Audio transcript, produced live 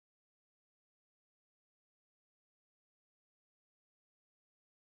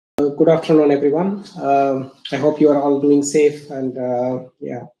Good afternoon, everyone. I hope you are all doing safe. And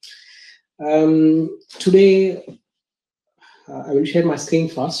today I will share my screen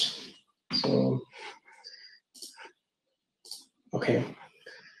first. So, okay.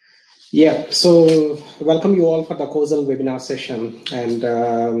 Yeah, so welcome you all for the Cosel webinar session, and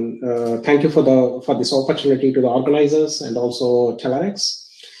thank you for this opportunity to the organizers and also Telerex,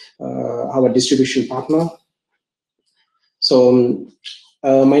 our distribution partner. So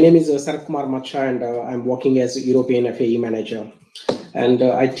my name is Sarath Kumar Matcha, and I'm working as a European FAE manager. And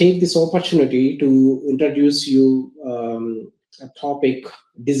I take this opportunity to introduce you a topic,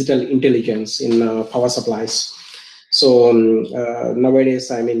 digital intelligence in power supplies. So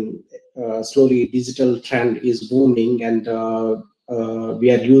nowadays, I mean, slowly digital trend is booming, and we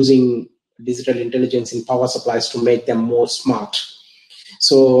are using digital intelligence in power supplies to make them more smart.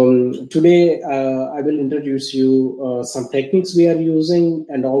 So today I will introduce you some techniques we are using,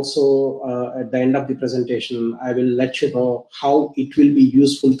 and also at the end of the presentation, I will let you know how it will be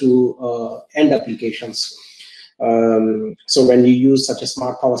useful to end applications. So when you use such a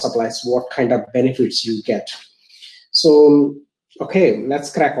smart power supplies, what kind of benefits you get. So, okay,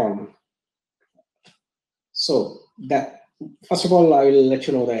 let's crack on. So that, first of all, I will let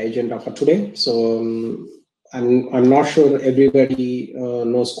you know the agenda for today. So I'm not sure everybody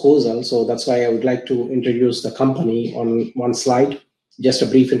knows Cosel, so that's why I would like to introduce the company on one slide, just a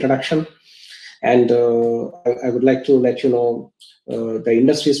brief introduction. And I would like to let you know the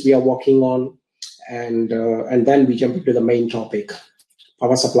industries we are working on, and then we jump into the main topic,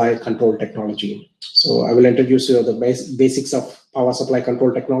 power supply control technology. So I will introduce you the basics of power supply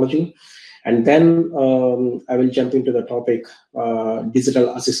control technology, and then I will jump into the topic,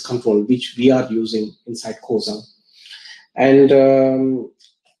 digital assist control, which we are using inside Cosel. And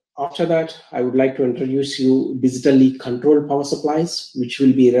after that, I would like to introduce you digitally controlled power supplies, which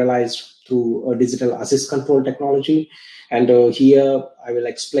will be realized through digital assist control technology. And here I will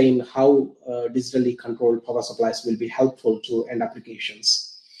explain how digitally controlled power supplies will be helpful to end applications.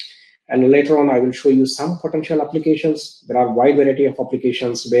 And later on, I will show you some potential applications. There are a wide variety of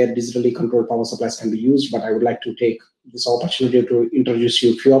applications where digitally controlled power supplies can be used, but I would like to take this opportunity to introduce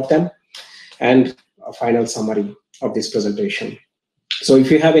you a few of them and a final summary of this presentation. So if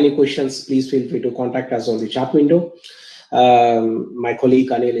you have any questions, please feel free to contact us on the chat window. My colleague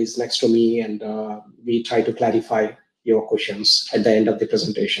Anil is next to me, and we try to clarify your questions at the end of the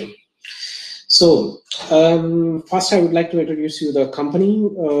presentation. So first, I would like to introduce you the company.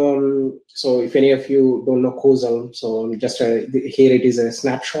 So if any of you don't know Cosel, so just here it is a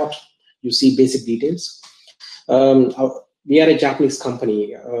snapshot. You see basic details. We are a Japanese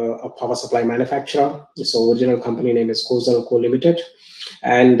company, a power supply manufacturer. So original company name is Cosel Co Limited,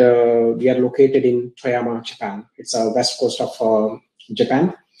 and we are located in Toyama, Japan. It's a west coast of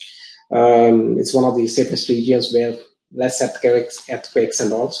Japan. It's one of the safest regions where less earthquakes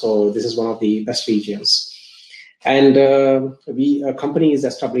and all. So this is one of the best regions. And a company is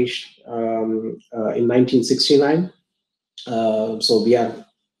established in 1969. So we are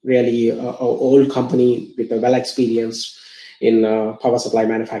really an old company with a well experience in power supply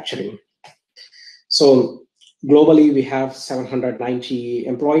manufacturing. So globally, we have 790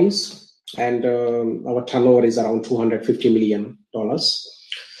 employees, and our turnover is around $250 million.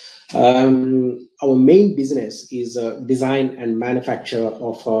 Our main business is design and manufacture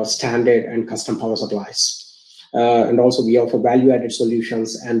of standard and custom power supplies. And also we offer value-added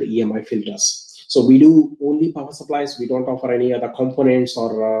solutions and EMI filters. So we do only power supplies. We don't offer any other components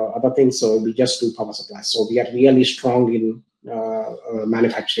or other things. So we just do power supplies. So we are really strong in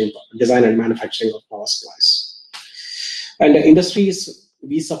manufacturing, design and manufacturing of power supplies. And industries,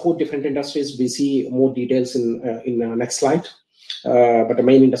 we support different industries. We see more details in the next slide. But the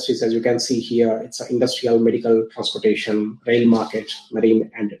main industries, as you can see here, it's industrial, medical, transportation, rail market, marine,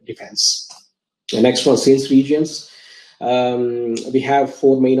 and defense. The next one, sales regions. We have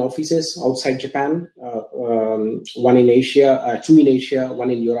 4 main offices outside Japan, one in Asia, 2 in Asia, 1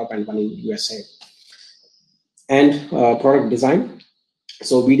 in Europe, and 1 in USA. And product design.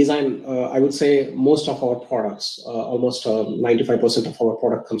 So we design, I would say, most of our products, almost 95% of our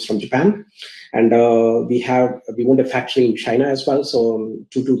product comes from Japan. And we own a factory in China as well. So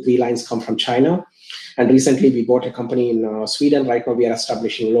 2 to 3 lines come from China. And recently we bought a company in Sweden. Right now we are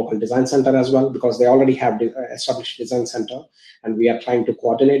establishing a local design center as well, because they already have established design center, and we are trying to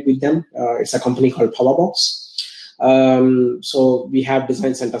coordinate with them. It's a company called Powerbox. So we have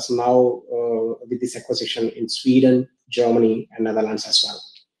design centers now with this acquisition in Sweden, Germany, and Netherlands as well.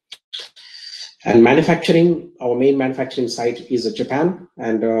 And manufacturing, our main manufacturing site is Japan,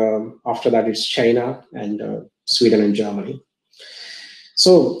 and after that it's China and Sweden and Germany.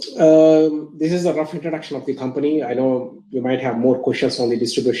 So this is a rough introduction of the company. I know you might have more questions on the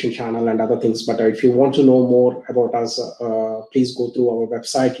distribution channel and other things, but if you want to know more about us, please go through our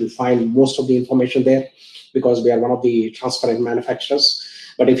website. You'll find most of the information there because we are one of the transparent manufacturers.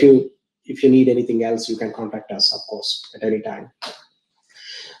 But if you need anything else, you can contact us, of course, at any time.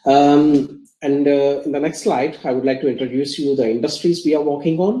 In the next slide, I would like to introduce you the industries we are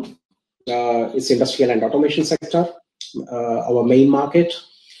working on. It's industrial and automation sector, our main market.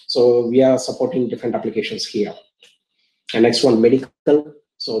 So we are supporting different applications here. And next one, medical.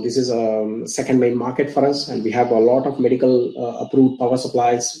 So this is a second main market for us, and we have a lot of medical approved power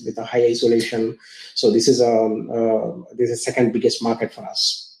supplies with a high isolation. So this is second biggest market for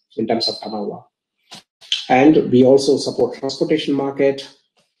us in terms of turnover. And we also support transportation market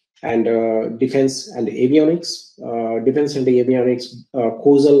and defense and avionics. Defense and avionics,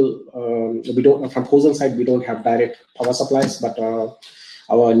 Cosel, we don't, from Cosel side, we don't have direct power supplies, but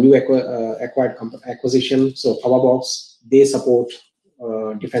our new acquired acquisition, so Powerbox, they support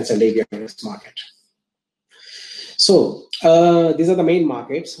defense and avionics market. So these are the main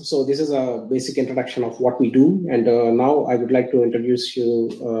markets. So this is a basic introduction of what we do. And now I would like to introduce you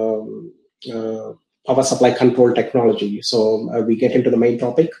power supply control technology. So we get into the main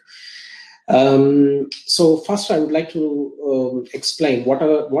topic. So first I would like to explain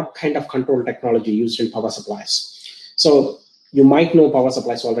what kind of control technology used in power supplies. So you might know power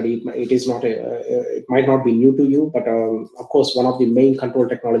supplies already. It might not be new to you, but of course one of the main control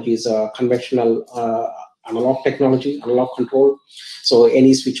technologies is conventional analog technology, analog control. So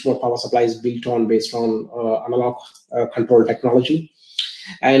any switch mode power supply is built on based on analog control technology.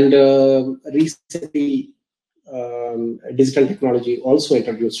 And recently, digital technology also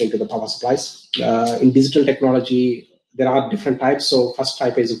introduced into the power supplies. In digital technology, there are different types. So first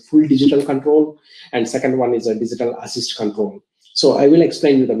type is a full digital control, and second one is a digital assist control. So I will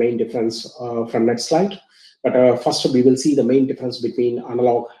explain you the main difference from next slide. But first we will see the main difference between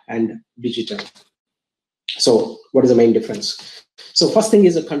analog and digital. So what is the main difference? So first thing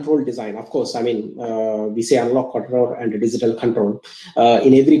is a control design. Of course, I mean, we say analog control and digital control.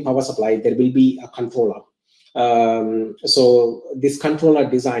 In every power supply, there will be a controller. So this controller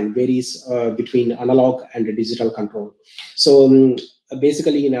design varies between analog and digital control. So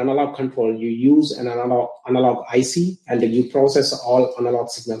basically in analog control, you use an analog IC and you process all analog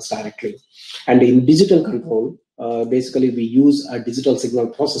signals directly. And in digital control, basically we use a digital signal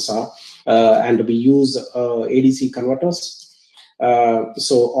processor and we use ADC converters.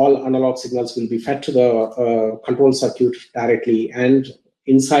 So all analog signals will be fed to the control circuit directly, and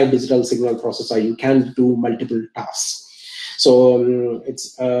inside digital signal processor you can do multiple tasks. So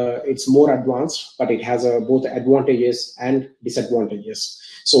it's more advanced, but it has both advantages and disadvantages.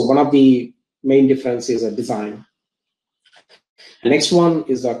 So one of the main difference is a design. The next one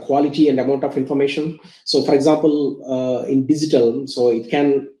is the quality and amount of information. So for example, in digital, so it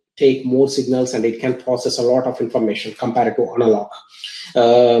can take more signals and it can process a lot of information compared to analog.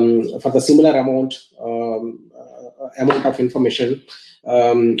 For the similar amount of information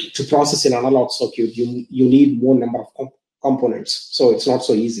to process in analog circuit, you need more number of components. So it's not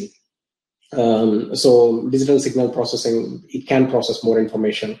so easy. So digital signal processing, it can process more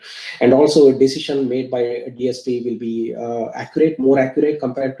information, and also a decision made by a DSP will be more accurate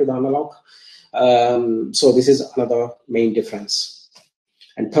compared to the analog. So this is another main difference.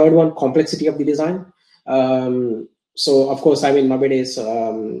 And third one, complexity of the design. So of course, I mean, nowadays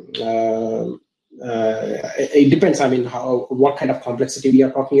it depends. I mean, what kind of complexity we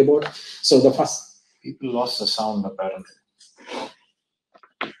are talking about. So the first, people lost the sound apparently.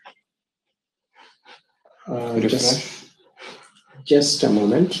 Just a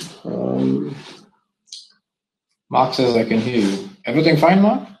moment. Mark says I can hear you. Everything fine,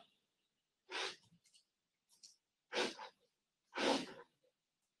 Mark?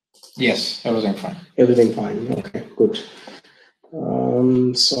 Yes, everything fine. Everything fine. Okay, good.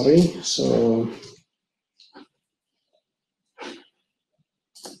 Sorry. So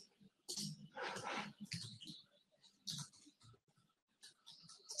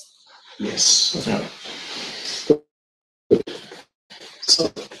yes. Okay. Good. So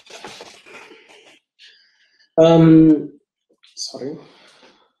sorry.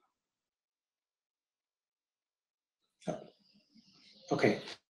 Okay.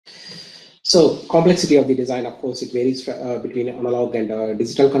 So complexity of the design, of course, it varies between analog and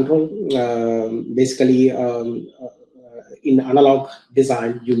digital control. Basically, in analog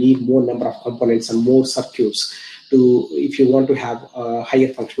design, you need more number of components and more circuits if you want to have higher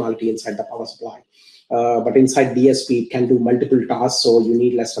functionality inside the power supply. but inside DSP, it can do multiple tasks, so you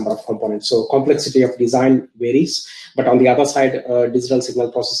need less number of components. So complexity of design varies, but on the other side, digital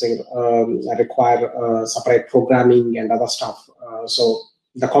signal processing require separate programming and other stuff. So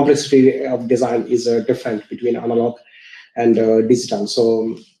the complexity of design is different between analog and digital.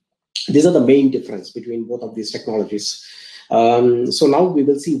 So these are the main difference between both of these technologies. So now we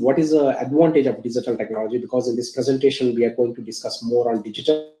will see what is the advantage of digital technology, because in this presentation we are going to discuss more on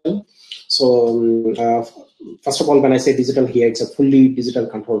digital. So first of all, when I say digital here, it's a fully digital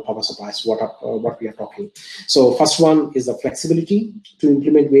control power supplies, what we are talking. So first one is the flexibility to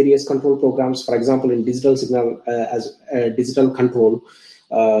implement various control programs. For example, in digital signal as digital control,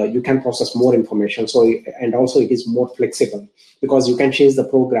 you can process more information. So, and also it is more flexible because you can change the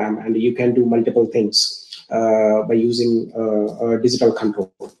program and you can do multiple things by using digital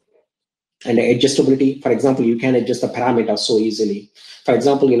control. And adjustability, for example, you can adjust the parameters so easily. For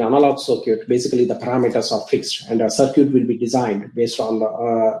example, in analog circuit, basically the parameters are fixed, and a circuit will be designed based on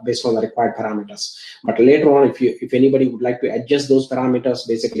the required parameters. But later on, if anybody would like to adjust those parameters,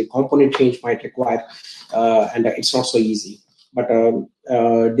 basically component change might require, and it's not so easy. But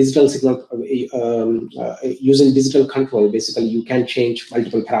digital signal using digital control, basically you can change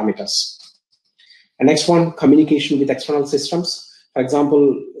multiple parameters. And next one, communication with external systems. For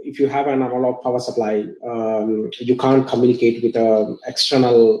example, if you have an analog power supply, you can't communicate with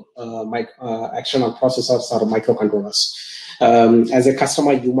external processors or microcontrollers. As a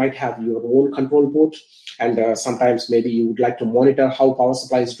customer, you might have your own control board, and sometimes maybe you would like to monitor how power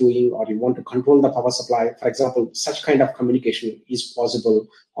supply is doing, or you want to control the power supply. For example, such kind of communication is possible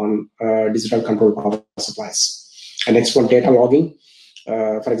on digital control power supplies. And next one, data logging.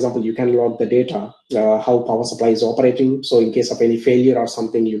 For example, you can log the data, how power supply is operating. So in case of any failure or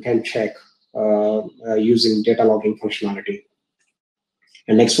something, you can check using data logging functionality.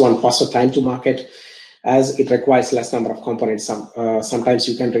 And next one, faster time to market. As it requires less number of components, sometimes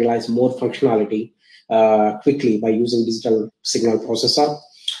you can realize more functionality quickly by using digital signal processor.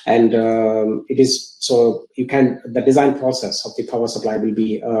 And it is so you can, the design process of the power supply will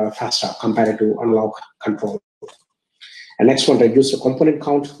be faster compared to analog control. And next one, reduce the component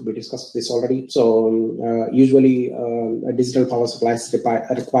count. We discussed this already. So usually digital power supplies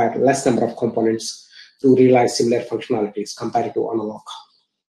require less number of components to realize similar functionalities compared to analog.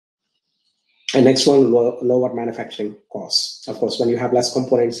 And next one, lower manufacturing costs. Of course, when you have less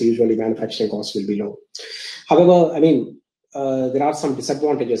components, usually manufacturing costs will be low. However, I mean, there are some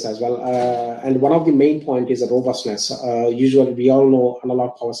disadvantages as well. And one of the main point is the robustness. Usually, we all know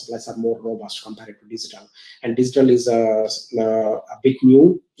analog power supplies are more robust compared to digital. And digital is a bit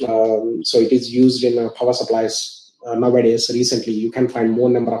new. So it is used in power supplies nowadays. Recently, you can find more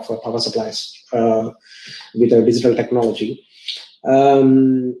number of power supplies with digital technology.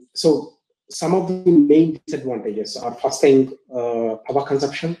 So some of the main disadvantages are, first thing, power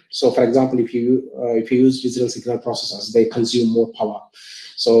consumption. So, for example, if you use digital signal processors, they consume more power.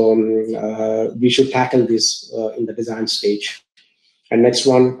 So we should tackle this in the design stage. And next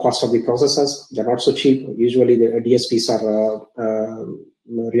one, cost of the processors. They're not so cheap. Usually the DSPs are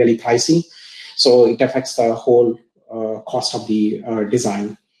really pricey. So it affects the whole cost of the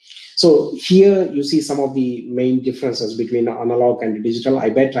design. So here you see some of the main differences between analog and digital.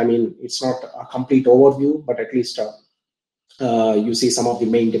 I bet, I mean, it's not a complete overview, but at least you see some of the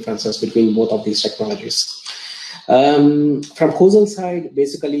main differences between both of these technologies. From Cosel side,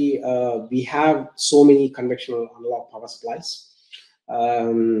 basically, we have so many conventional analog power supplies.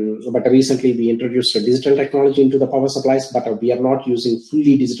 But recently we introduced a digital technology into the power supplies, but we are not using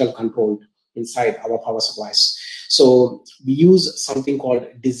fully digital control inside our power supplies. So we use something called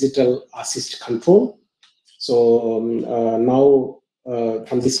digital assist control. So now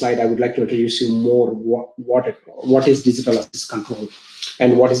from this slide, I would like to introduce you more what is digital assist control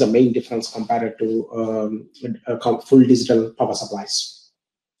and what is the main difference compared to full digital power supplies.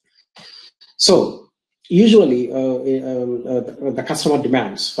 So usually the customer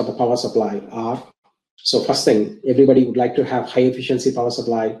demands for the power supply are, so first thing, everybody would like to have high efficiency power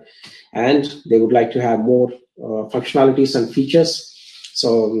supply, and they would like to have more functionalities and features.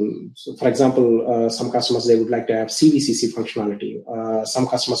 So for example, some customers, they would like to have CVCC functionality. Some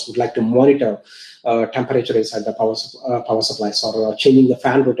customers would like to monitor temperature inside the power supplies, or changing the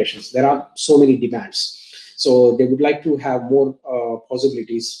fan rotations. There are so many demands. So they would like to have more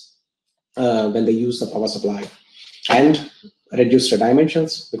possibilities when they use the power supply, and reduce the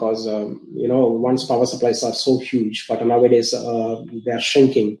dimensions, because once power supplies are so huge, but nowadays they are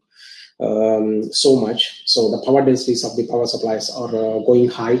shrinking so much. So the power densities of the power supplies are going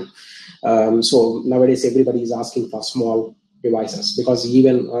high. So nowadays everybody is asking for small devices, because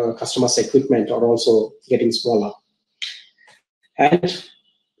even customers' equipment are also getting smaller. And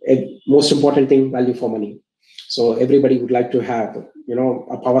most important thing, value for money. So everybody would like to have,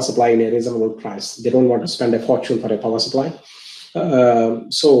 a power supply in a reasonable price. They don't want to spend a fortune for a power supply.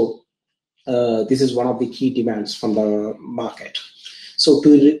 This is one of the key demands from the market. So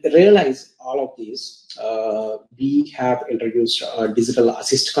to realize all of these, we have introduced digital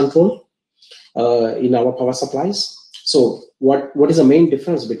assist control in our power supplies. So what is the main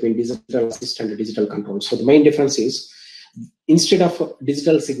difference between digital assist and digital control? So the main difference is, instead of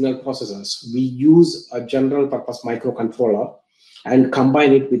digital signal processors, we use a general purpose microcontroller and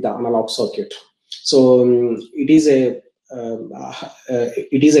combine it with the analog circuit. So it is a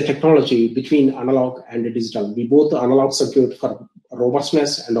technology between analog and digital. We both analog circuit for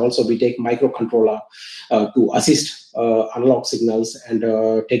robustness, and also we take microcontroller to assist analog signals and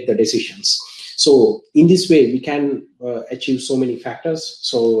take the decisions. So in this way, we can achieve so many factors.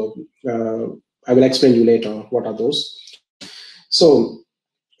 So I will explain you later what are those. So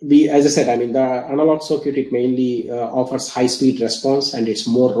as I said, the analog circuit, it mainly offers high-speed response, and it's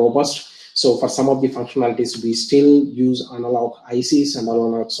more robust. So for some of the functionalities, we still use analog ICs and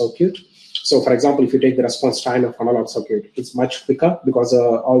analog circuit. So for example, if you take the response time of analog circuit, it's much quicker, because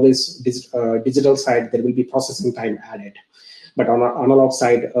always digital side, there will be processing time added. But on the analog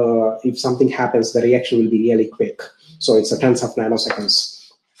side, if something happens, the reaction will be really quick. So it's a tens of nanoseconds.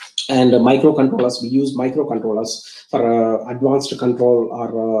 And microcontrollers, we use microcontrollers for advanced control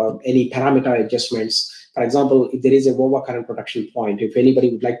or any parameter adjustments. For example, if there is a overcurrent protection point, if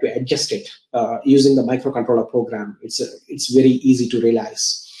anybody would like to adjust it using the microcontroller program, it's very easy to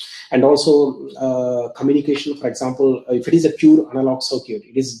realize. And also communication, for example, if it is a pure analog circuit,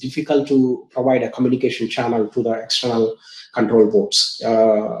 it is difficult to provide a communication channel to the external control boards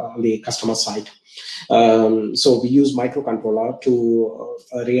on the customer side. So we use microcontroller to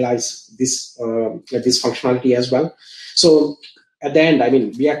realize this functionality as well. So at the end,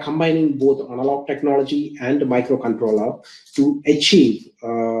 we are combining both analog technology and microcontroller to achieve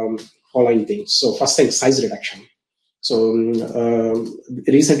following things. So first thing, size reduction. So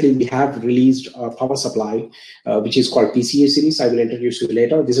recently we have released a power supply, which is called PCA series. I will introduce you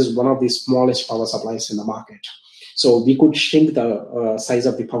later. This is one of the smallest power supplies in the market. So we could shrink the size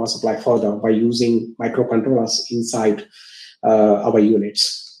of the power supply further by using microcontrollers inside our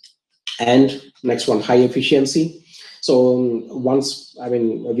units. And next one, high efficiency. So once,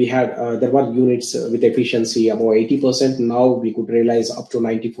 we had, there were units with efficiency about 80%. Now we could realize up to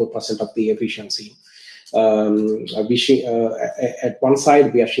 94% of the efficiency. At one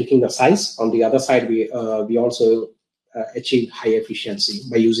side, we are shrinking the size. On the other side, we also achieve high efficiency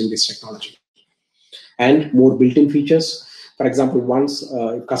by using this technology. And more built-in features. For example, once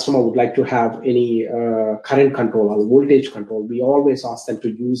if customer would like to have any current control or voltage control, we always ask them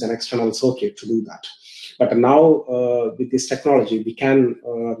to use an external circuit to do that. But now with this technology, we can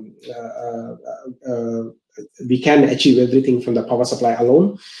achieve everything from the power supply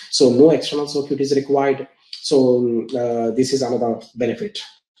alone. So no external circuit is required. So this is another benefit.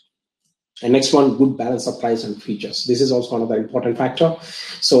 And next one, good balance of price and features. This is also another important factor.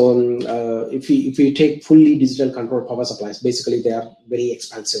 So if we take fully digital control power supplies, basically they are very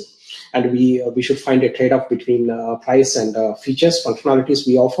expensive. And we should find a trade-off between price and features, functionalities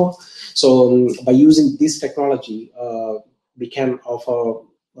we offer. So by using this technology, we can offer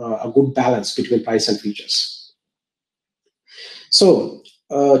a good balance between price and features. So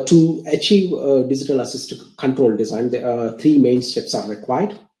to achieve digital assisted control design, three main steps are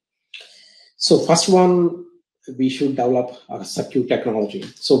required. So first one, we should develop a circuit technology.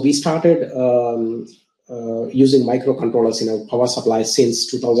 So we started using microcontrollers in our power supply since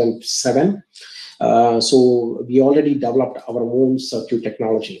 2007. So we already developed our own circuit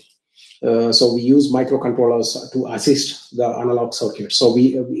technology. So we use microcontrollers to assist the analog circuit. So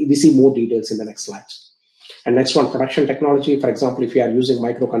we see more details in the next slide. And next one, production technology. For example, if we are using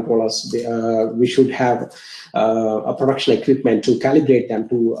microcontrollers, we should have a production equipment to calibrate them,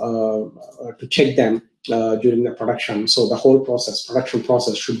 to check them during the production. So the whole production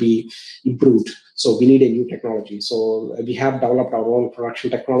process should be improved. So we need a new technology. So we have developed our own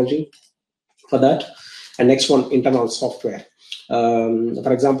production technology for that. And next one, internal software.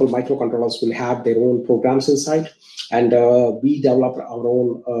 For example, microcontrollers will have their own programs inside. And we developed our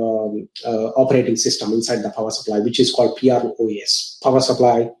own operating system inside the power supply, which is called PROS, Power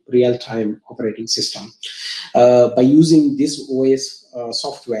Supply Real-Time Operating System. By using this OS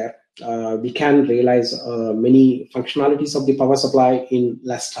software, we can realize many functionalities of the power supply in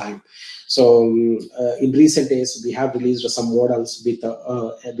less time. So in recent days, we have released some models with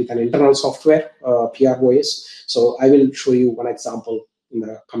an internal software, PROS. So I will show you one example in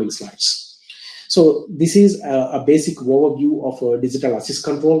the coming slides. So this is a basic overview of digital assist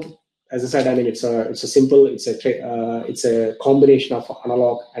control. As I said, I mean it's a combination of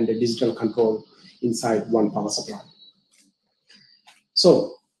analog and a digital control inside one power supply.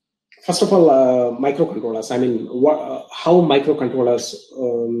 So first of all, microcontrollers. I mean, how microcontrollers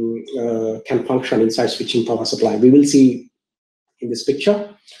can function inside switching power supply. We will see in this picture.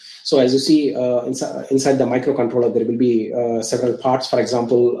 So as you see, inside the microcontroller, there will be several parts. For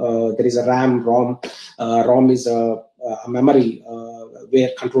example, there is a RAM, ROM. ROM is a memory where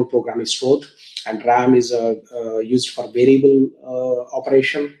control program is stored, and RAM is used for variable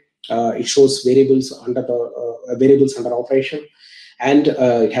operation. It shows variables under operation. And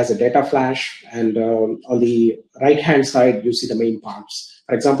it has a data flash, and on the right-hand side, you see the main parts.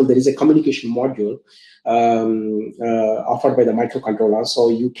 For example, there is a communication module offered by the microcontroller, so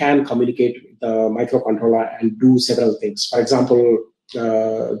you can communicate with the microcontroller and do several things. For example,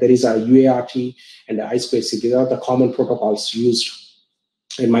 there is a UART and the I2C. These are the common protocols used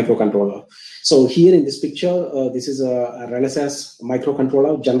in microcontroller. So here in this picture, this is a Renesas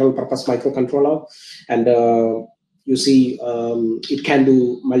microcontroller, general purpose microcontroller, and you see it can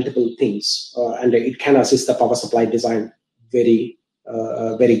do multiple things, and it can assist the power supply design very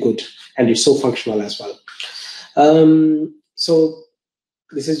good, and it's so functional as well. So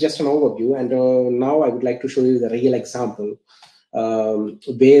this is just an overview, and now I would like to show you the real example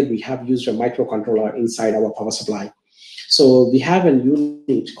where we have used a microcontroller inside our power supply. So we have a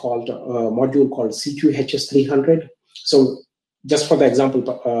unit called module called CQHS300. So just for the example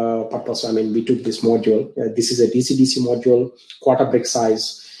purpose, I mean, we took this module. This is a DC-DC module, quarter brick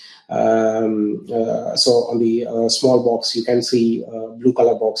size. So on the small box, you can see blue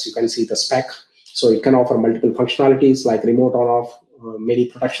color box, you can see the spec. So it can offer multiple functionalities like remote on-off, many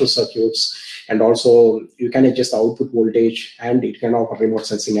protection circuits, and also you can adjust the output voltage, and it can offer remote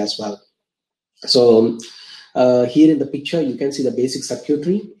sensing as well. So here in the picture, you can see the basic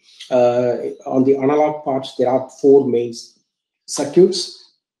circuitry. On the analog parts, there are 4 main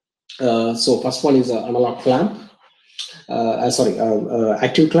circuits. So first one is an analog clamp,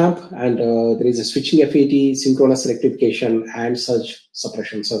 active clamp, and there is a switching FET, synchronous rectification, and surge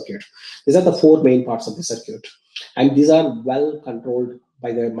suppression circuit. These are the 4 main parts of the circuit, and these are well controlled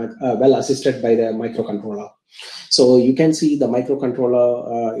by the well assisted by the microcontroller. So you can see the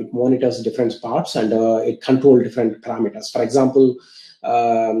microcontroller, it monitors different parts, and it controls different parameters. For example,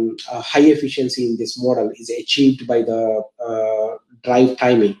 high efficiency in this model is achieved by the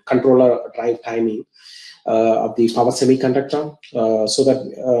controller drive timing of the power semiconductor, so that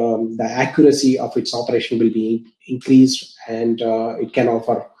the accuracy of its operation will be increased, and it can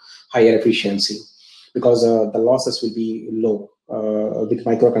offer higher efficiency because the losses will be low with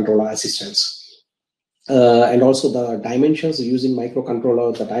microcontroller assistance. And also the dimensions using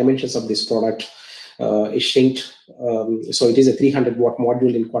microcontroller, the dimensions of this product is synced. So it is a 300-watt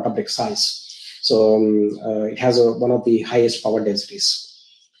module in quarter brick size. So it has one of the highest power densities.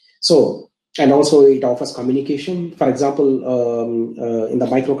 So, and also it offers communication. For example, in the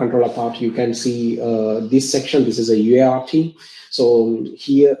microcontroller part, you can see this section. This is a UART. So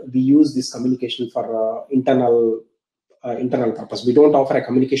here we use this communication for internal purpose. We don't offer a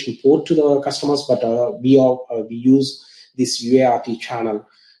communication port to the customers, but we use this UART channel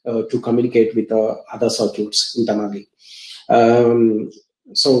to communicate with other circuits internally.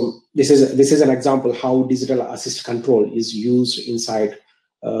 So this is an example how digital assist control is used inside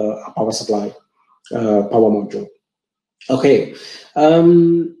a power supply power module. Okay,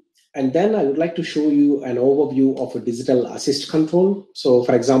 and then I would like to show you an overview of a digital assist control. So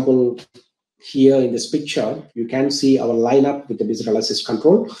for example, here in this picture, you can see our lineup with the digital assist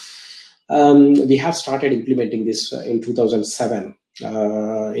control. We have started implementing this in 2007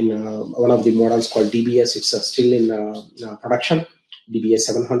 in one of the models called DBS. It's still in production, DBS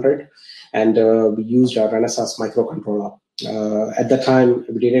 700, and we used a Renesas microcontroller. At the time,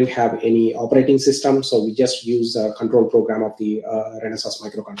 we didn't have any operating system, so we just used a control program of the Renesas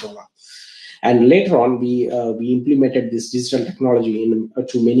microcontroller. And later on, we implemented this digital technology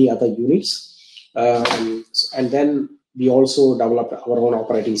to many other units. And then we also developed our own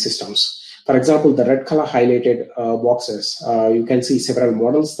operating systems. For example, the red color highlighted boxes, you can see several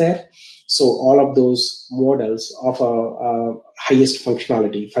models there. So all of those models offer highest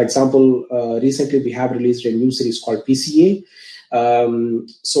functionality. For example, recently we have released a new series called PCA.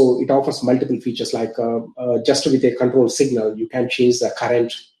 So it offers multiple features like just with a control signal, you can change the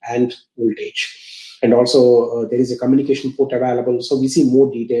current and voltage. And also there is a communication port available. So we see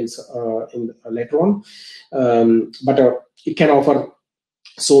more details later on, but it can offer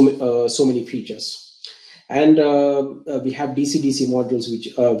so many features. And we have DC-DC modules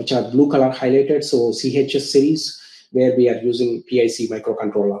which are blue color highlighted, so CHS series, where we are using PIC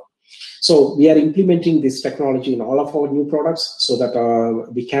microcontroller. So we are implementing this technology in all of our new products so that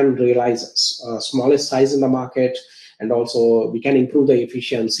we can realize smallest size in the market, and also we can improve the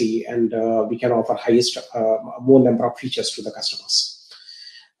efficiency, and we can offer highest, more number of features to the customers.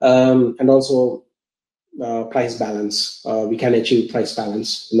 And also price balance. We can achieve price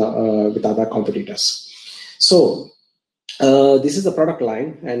balance with other competitors. So this is the product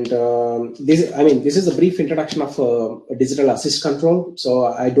line, and this is a brief introduction of digital assist control. So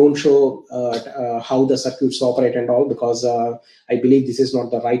I don't show how the circuits operate and all, because I believe this is not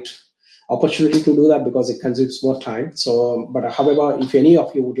the right opportunity to do that, because it consumes more time. So, but however, if any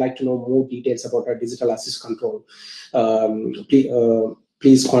of you would like to know more details about our digital assist control,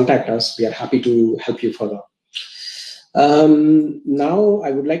 please contact us. We are happy to help you further. Now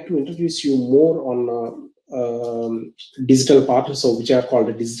I would like to introduce you more on digital part, so which are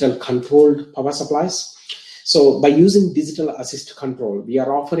called digital controlled power supplies. So by using digital assist control, we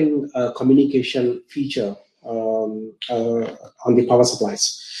are offering a communication feature on the power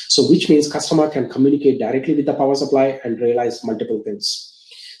supplies. So which means customer can communicate directly with the power supply and realize multiple things.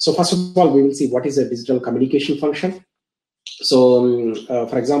 So first of all, we will see what is a digital communication function. So,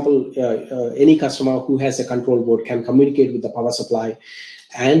 for example, any customer who has a control board can communicate with the power supply,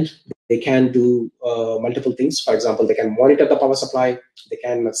 and they can do multiple things. For example, they can monitor the power supply, they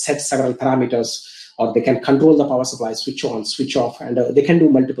can set several parameters, or they can control the power supply, switch on, switch off, and they can do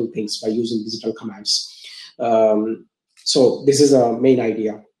multiple things by using digital commands. So this is a main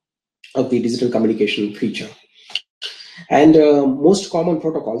idea of the digital communication feature. And most common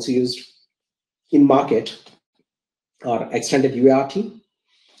protocols used in market are extended UART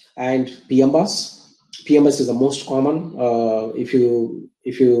and PMBus. PMBus is the most common. If you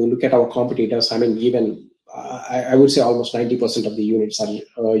look at our competitors, I mean, even I would say almost 90% of the units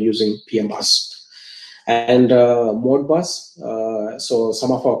are using PMBus. And Modbus. So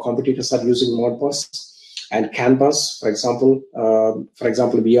some of our competitors are using Modbus and CAN bus, for example.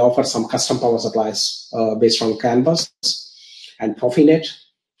 We offer some custom power supplies based on CAN bus and Profinet.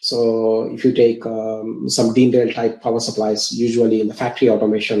 So if you take some DIN-rail type power supplies, usually in the factory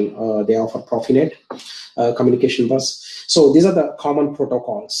automation, they offer Profinet communication bus. So these are the common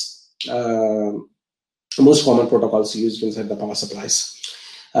protocols, most common protocols used inside the power supplies.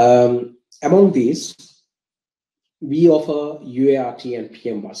 Among these, we offer UART and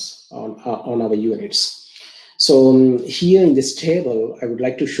PMBus on our units. So here in this table, I would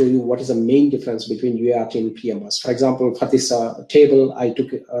like to show you what is the main difference between UART and PMBus. For example, for this table, I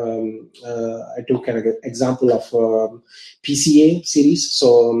took an example of PCA series.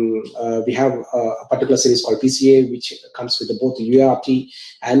 So we have a particular series called PCA, which comes with both UART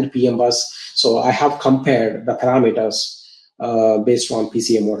and PMBus. So I have compared the parameters based on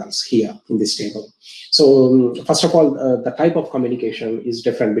PCA models here in this table. So first of all, the type of communication is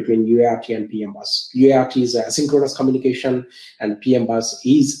different between UART and PMBus. UART is asynchronous communication, and PMBus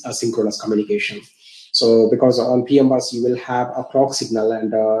is asynchronous communication. So because on PMBus you will have a clock signal,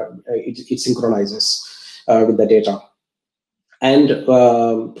 and it synchronizes with the data. And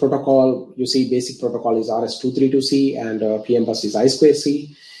protocol, you see, basic protocol is RS232C, and PMBus is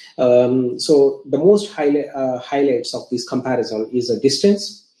I2C. So the most highlights of this comparison is a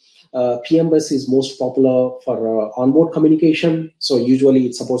distance. PMBus is most popular for onboard communication. So usually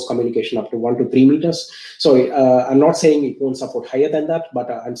it supports communication up to 1 to 3 meters. So I'm not saying it won't support higher than that, but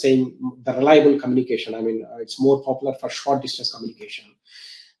I'm saying the reliable communication. I mean, it's more popular for short distance communication.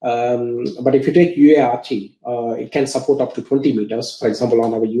 But if you take UART, it can support up to 20 meters, for example,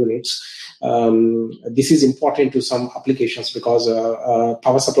 on our units. This is important to some applications because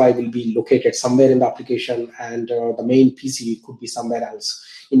power supply will be located somewhere in the application, and the main PC could be somewhere else.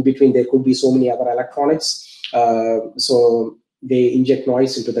 In between, there could be so many other electronics. So they inject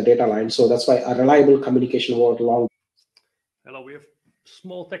noise into the data line. So that's why a reliable communication word long. Hello, we have a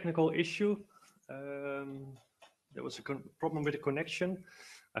small technical issue. There was a problem with the connection.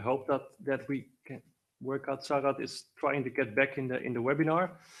 I hope that we can work out. Sarath is trying to get back in the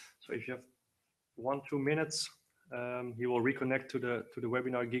webinar. So if you have 1-2 minutes, he will reconnect to the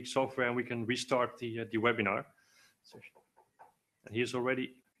webinar Geek software, and we can restart the webinar. So, and he is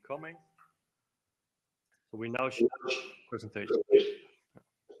already coming. So we now show presentation.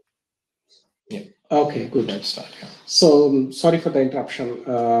 Yeah. Okay, good. Let's start. So sorry for the interruption.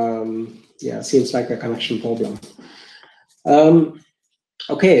 Yeah, seems like a connection problem.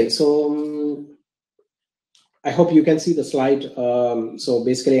 Okay, so I hope you can see the slide. So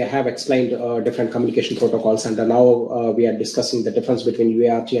basically, I have explained different communication protocols, and now we are discussing the difference between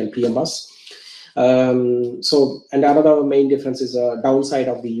UART and PM bus. And another main difference is downside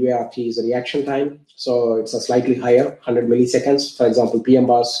of the UART is reaction time. So it's a slightly higher, 100 milliseconds. For example, PM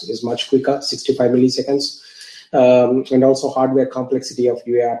bus is much quicker, 65 milliseconds. And also hardware complexity of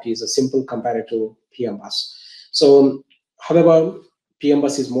UART is simple compared to PM bus. So, however, PM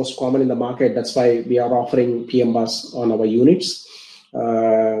bus is most common in the market. That's why we are offering PM bus on our units.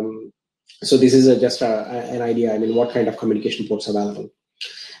 So this is just an idea. I mean, what kind of communication ports are available.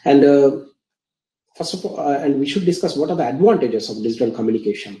 And first of all, and we should discuss what are the advantages of digital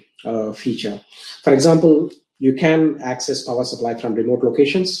communication feature. For example, you can access power supply from remote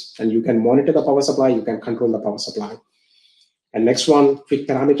locations, and you can monitor the power supply, you can control the power supply. And next one, quick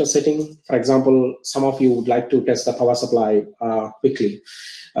parameter setting. For example, some of you would like to test the power supply quickly.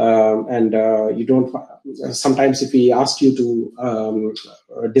 You don't, sometimes if we ask you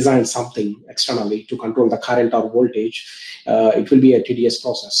to design something externally to control the current or voltage, it will be a tedious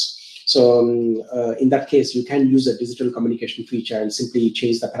process. So in that case, you can use a digital communication feature and simply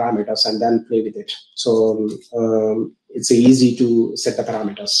change the parameters and then play with it. So it's easy to set the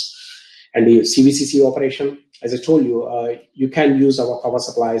parameters. And the CVCC operation, as I told you, you can use our power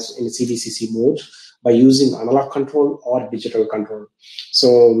supplies in CVCC mode by using analog control or digital control.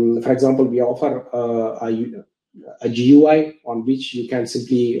 So for example, we offer a GUI on which you can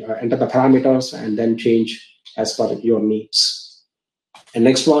simply enter the parameters and then change as per your needs. And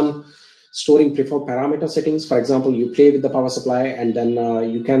next one, storing preferred parameter settings. For example, you play with the power supply and then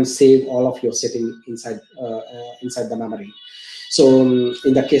you can save all of your settings inside the memory. So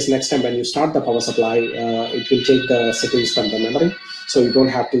in that case, next time when you start the power supply, it will take the settings from the memory, so you don't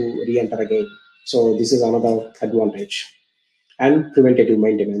have to re-enter again. So this is another advantage. And preventative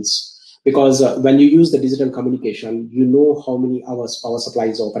maintenance, because when you use the digital communication, you know how many hours power supply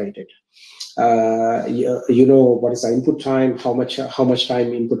is operated. You know what is the input time, how much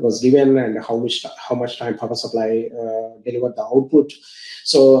time input was given, and how much time power supply delivered the output.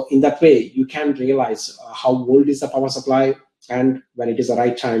 So in that way, you can realize how old is the power supply, and when it is the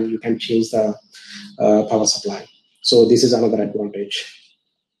right time, you can change the power supply. So this is another advantage.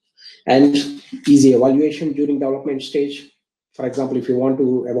 And easy evaluation during development stage. For example, if you want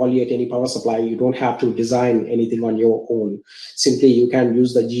to evaluate any power supply, you don't have to design anything on your own. Simply, you can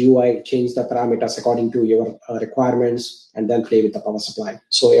use the GUI, change the parameters according to your requirements, and then play with the power supply.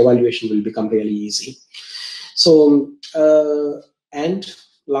 So evaluation will become really easy. So, and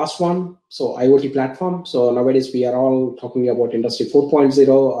last one, so IoT platform. So nowadays we are all talking about Industry 4.0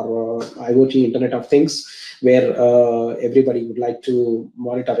 or IoT, Internet of Things, where everybody would like to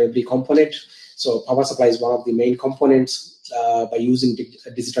monitor every component. So power supply is one of the main components. By using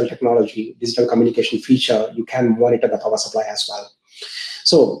digital technology, digital communication feature, you can monitor the power supply as well.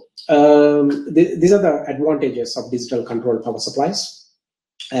 So these are the advantages of digital controlled power supplies.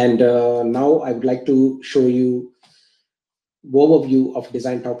 And now I would like to show you overview of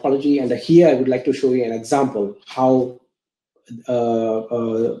design topology. And here I would like to show you an example how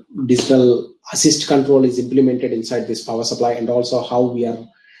digital assist control is implemented inside this power supply, and also how we are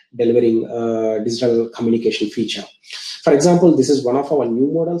delivering digital communication feature. For example, this is one of our new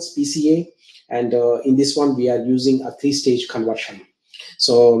models, PCA, and in this one we are using a 3-stage conversion.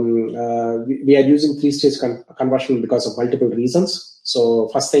 So we are using 3-stage conversion because of multiple reasons. So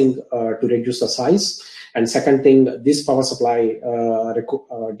first thing, to reduce the size, and second thing, this power supply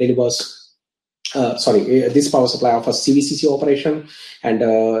this power supply offers CVCC operation, and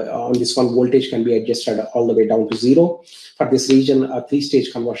on this one, voltage can be adjusted all the way down to 0. For this region, a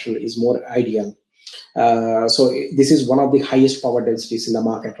 3-stage conversion is more ideal. So this is one of the highest power densities in the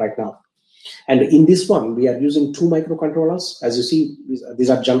market right now. And in this one, we are using 2 microcontrollers. As you see, these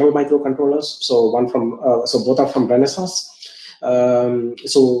are general microcontrollers. So both are from Renesas.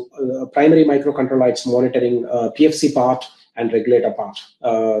 Primary microcontroller, it's monitoring PFC part and regulator part,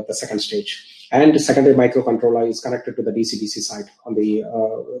 the second stage. And the secondary microcontroller is connected to the DC-DC side on the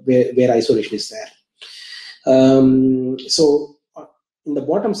where isolation is there. So in the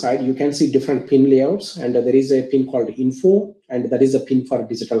bottom side, you can see different pin layouts, and there is a pin called info, and that is a pin for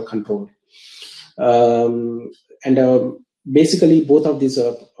digital control. Basically, both of these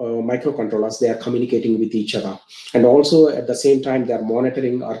microcontrollers, they are communicating with each other. And also at the same time, they are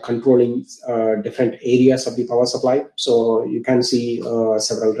monitoring or controlling different areas of the power supply. So you can see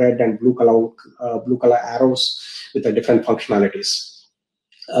several red and blue color arrows with the different functionalities.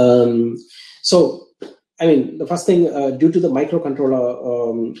 So, I mean, the first thing, due to the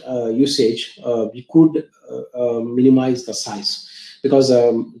microcontroller usage, we could minimize the size. because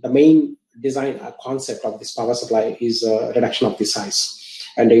the main design concept of this power supply is reduction of the size,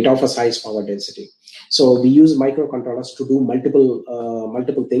 and it offers highest power density. So we use microcontrollers to do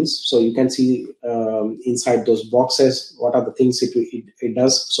multiple things. So you can see inside those boxes what are the things it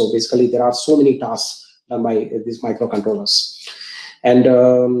does. So basically there are so many tasks done by these microcontrollers. And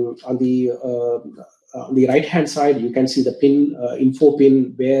on the right hand side, you can see the pin, info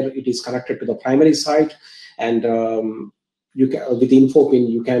pin, where it is connected to the primary side. And with the info pin,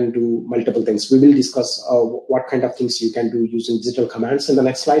 you can do multiple things. We will discuss what kind of things you can do using digital commands in the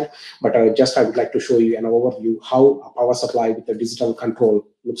next slide. But I would like to show you an overview how a power supply with a digital control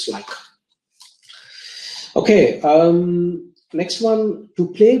looks like. Okay, next one, to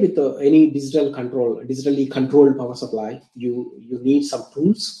play with any digitally controlled power supply, you need some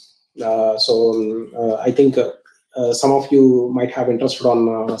tools. I think some of you might have interested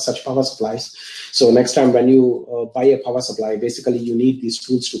on such power supplies. So next time when you buy a power supply, basically you need these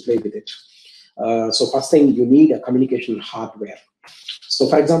tools to play with it. So first thing, you need a communication hardware. So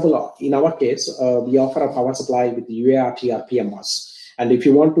for example, in our case, we offer a power supply with UART or PMOS. And if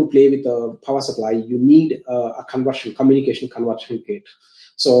you want to play with a power supply, you need a communication conversion kit.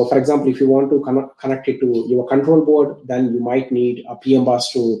 So for example, if you want to connect it to your control board, then you might need a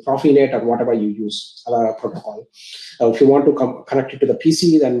PMBus to Profinet or whatever you use, protocol. If you want to connect it to the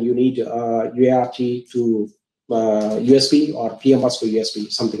PC, then you need UART to USB or PMBus to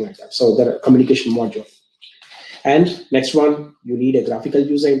USB, something like that. So the communication module. And next one, you need a graphical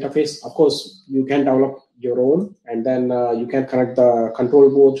user interface. Of course, you can develop your own, and then you can connect the control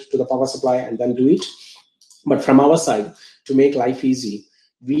board to the power supply and then do it. But from our side, to make life easy,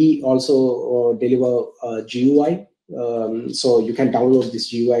 we also deliver GUI. So you can download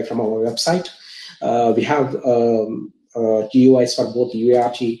this GUI from our website. We have GUIs for both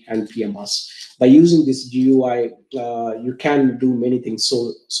UART and PMBus. By using this GUI, you can do many things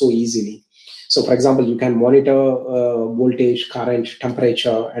so easily. So for example, you can monitor voltage, current,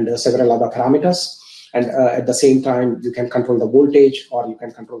 temperature, and several other parameters. And at the same time, you can control the voltage or you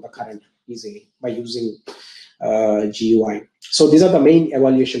can control the current easily by using GUI. So these are the main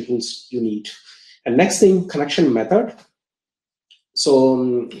evaluation tools you need. And next thing, connection method.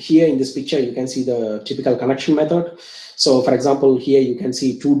 So here in this picture, you can see the typical connection method. So for example, here you can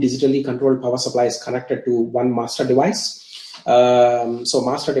see two digitally controlled power supplies connected to one master device. So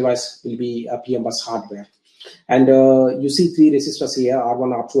master device will be a PMBus hardware. And you see three resistors here,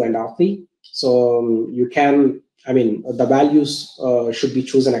 R1, R2, and R3. So you can, the values should be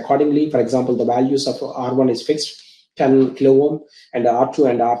chosen accordingly. For example, the values of R1 is fixed, 10 kilo ohm, and R2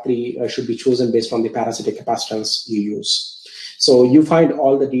 and R3 should be chosen based on the parasitic capacitance you use. So you find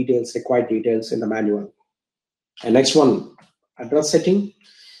all the required details in the manual. And next one, address setting.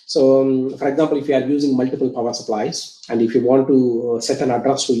 So for example, if you are using multiple power supplies, and if you want to set an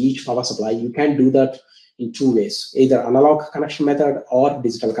address to each power supply, you can do that in two ways, either analog connection method or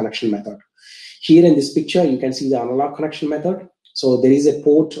digital connection method. Here in this picture, you can see the analog connection method. So there is a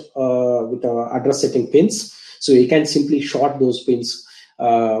port with address setting pins. So you can simply short those pins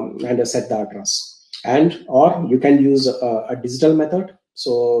and set the address. Or you can use a digital method.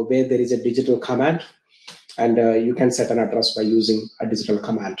 So where there is a digital command, and you can set an address by using a digital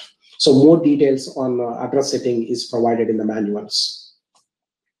command. So more details on address setting is provided in the manuals.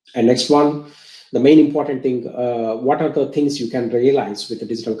 And next one, the main important thing, what are the things you can realize with the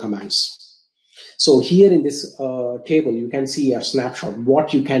digital commands? So here in this table, you can see a snapshot,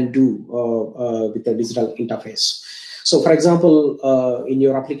 what you can do with the digital interface. So for example, in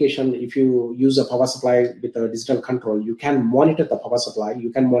your application, if you use a power supply with a digital control, you can monitor the power supply.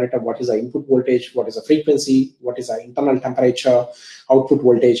 You can monitor what is the input voltage, what is the frequency, what is the internal temperature, output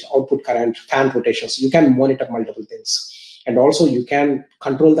voltage, output current, fan rotations. You can monitor multiple things. And also you can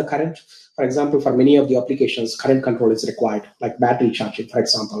control the current. For example, for many of the applications, current control is required, like battery charging, for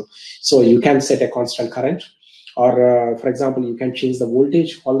example. So you can set a constant current. Or for example, you can change the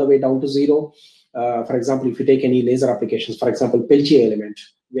voltage all the way down to 0. For example, if you take any laser applications, for example, Peltier element,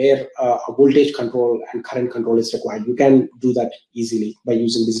 where a voltage control and current control is required, you can do that easily by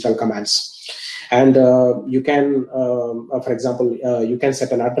using digital commands. And you can, for example, you can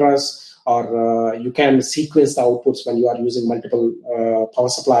set an address, or you can sequence the outputs when you are using multiple power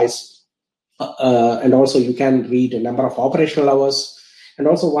supplies. And also you can read a number of operational hours. And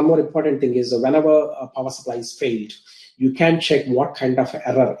also one more important thing is whenever a power supply is failed, you can check what kind of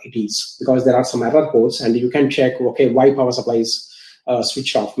error it is, because there are some error codes, and you can check, okay, why power supply is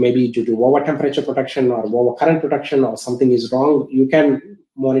switched off, maybe due to over temperature protection or over current protection, or something is wrong. You can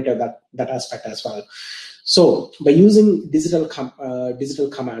monitor that aspect as well. So by using digital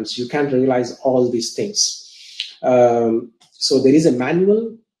commands, you can realize all these things. So there is a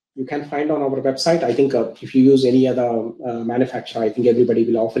manual you can find on our website. I think if you use any other manufacturer, I think everybody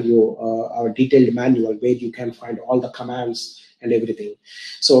will offer you our detailed manual where you can find all the commands and everything.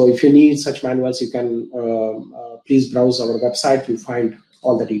 So if you need such manuals, you can please browse our website. You find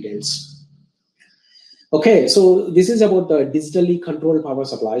all the details. Okay, so this is about the digitally controlled power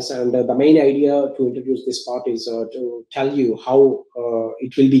supplies, and the main idea to introduce this part is to tell you how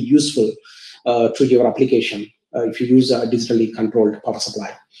it will be useful to your application if you use a digitally controlled power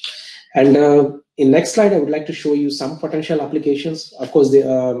supply. And in next slide, I would like to show you some potential applications. Of course, there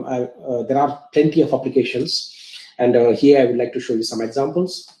are plenty of applications, and here I would like to show you some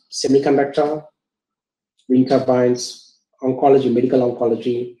examples: semiconductor, wind turbines, oncology, medical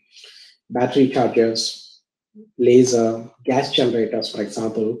oncology, battery chargers, laser, gas generators, for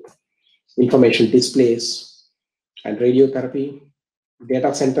example, information displays, and radiotherapy,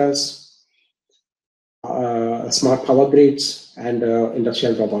 data centers, smart power grids, and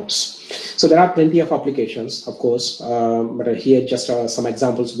industrial robots. So there are plenty of applications, of course, but here just some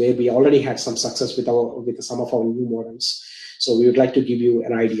examples where we already had some success with some of our new models. So we would like to give you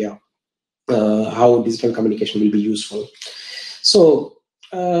an idea how digital communication will be useful. So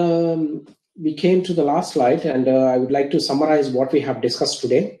we came to the last slide, and I would like to summarize what we have discussed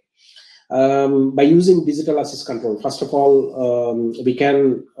today. By using digital assist control, first of all, we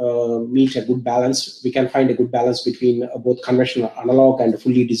can meet a good balance. We can find a good balance between both conventional analog and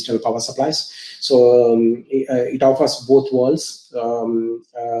fully digital power supplies. So it offers both worlds.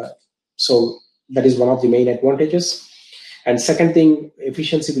 So that is one of the main advantages. And second thing,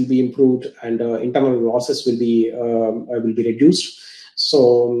 efficiency will be improved, and internal losses will be reduced.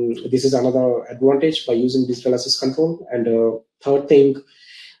 So this is another advantage by using digital assist control. And third thing,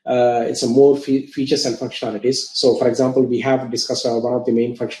 it's a more features and functionalities. So for example, we have discussed one of the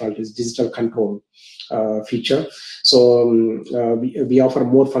main functionalities, digital control feature. So we offer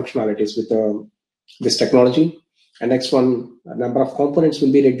more functionalities with this technology. And next one, a number of components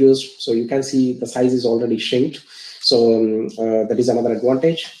will be reduced. So you can see the size is already shrinked. So that is another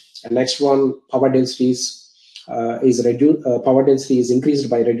advantage. And next one, power density is reduced. Power density is increased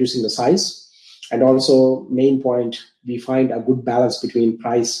by reducing the size. And also, main point, we find a good balance between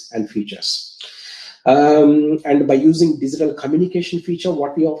price and features. And by using digital communication feature,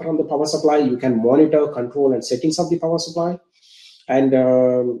 what we offer on the power supply, you can monitor, control, and settings of the power supply. And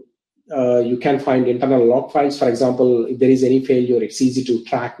you can find internal log files. For example, if there is any failure, it's easy to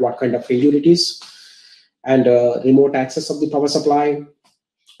track what kind of failure it is. And remote access of the power supply,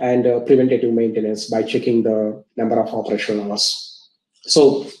 and preventative maintenance by checking the number of operational hours.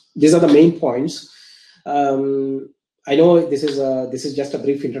 So these are the main points. I know this is just a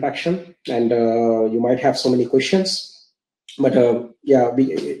brief introduction, and you might have so many questions, but yeah,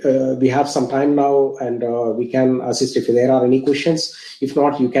 we have some time now, and we can assist if there are any questions. If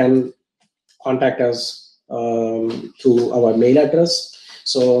not, you can contact us through our mail address.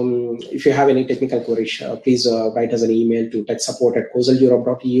 So if you have any technical queries, please write us an email to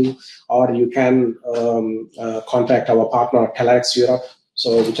techsupport@coseleurope.eu, or you can contact our partner Telex Europe,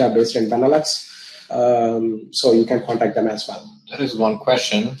 so which are based in Benelux. So you can contact them as well. There is one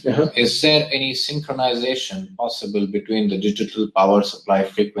question. Is there any synchronization possible between the digital power supply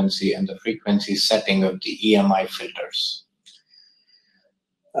frequency and the frequency setting of the EMI filters?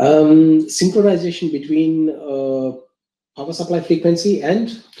 Synchronization between power supply frequency and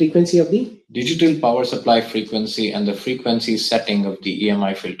frequency of the digital power supply frequency and the frequency setting of the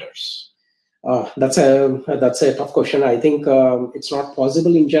EMI filters. That's a tough question. I think it's not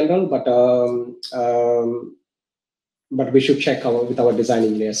possible in general, but we should check with our design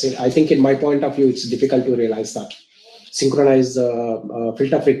engineers. I think, in my point of view, it's difficult to realize that synchronize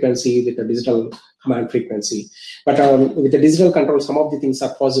filter frequency with the digital command frequency. But with the digital control, some of the things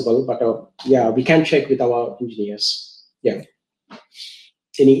are possible. But yeah, we can check with our engineers. Yeah.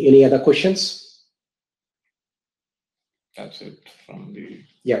 Any other questions? That's it from the.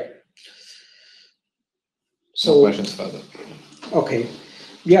 Yeah. So no questions further. Okay.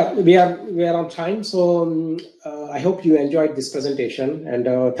 Yeah, we are on time. So I hope you enjoyed this presentation, and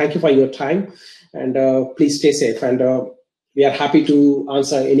thank you for your time. And please stay safe. And we are happy to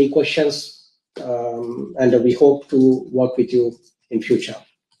answer any questions. And we hope to work with you in future.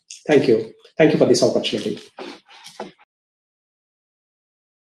 Thank you. Thank you for this opportunity.